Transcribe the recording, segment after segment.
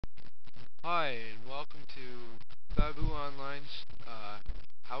Hi, and welcome to Faboo Online's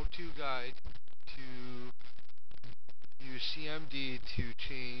how-to guide to use CMD to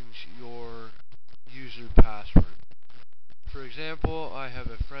change your user password. For example, I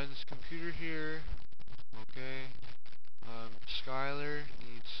have a friend's computer here. Okay, Skylar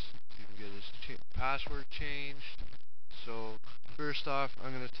needs to get his password changed. So first off,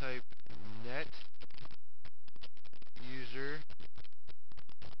 I'm going to type net user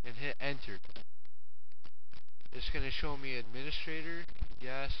and hit enter. It's going to show me administrator,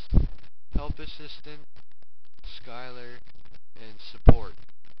 yes, help assistant, Skylar, and support.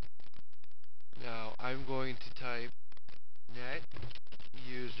 Now I'm going to type net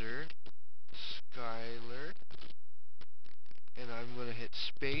user Skylar, and I'm going to hit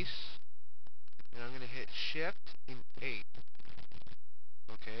space, and I'm going to hit shift and 8.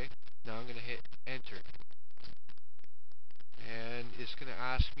 Okay, now I'm going to hit enter, and it's going to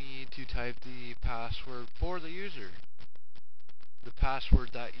ask me to type the password for the user, the password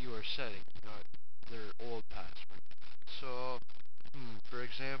that you are setting, not their old password. So, for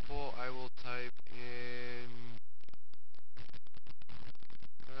example, I will type in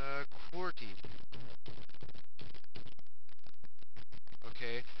QWERTY.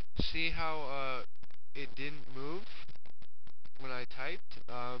 Okay, see how it didn't move when I typed?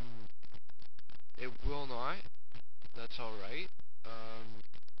 It will not. That's alright.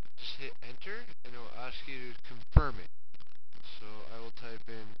 Just hit enter and it will ask you to confirm it. So I will type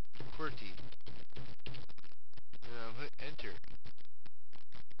in QWERTY and I'll hit enter.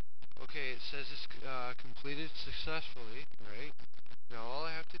 Okay, it says it's completed successfully, right? Now all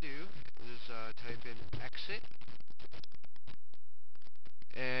I have to do is type in exit,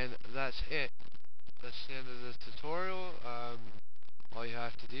 and that's it. That's the end of the tutorial. All you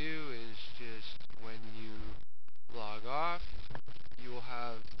have to do is just, when you log off, you will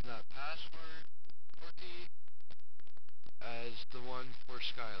have that password, QWERTY, as the one for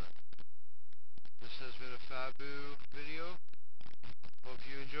Skylar. This has been a Faboo video.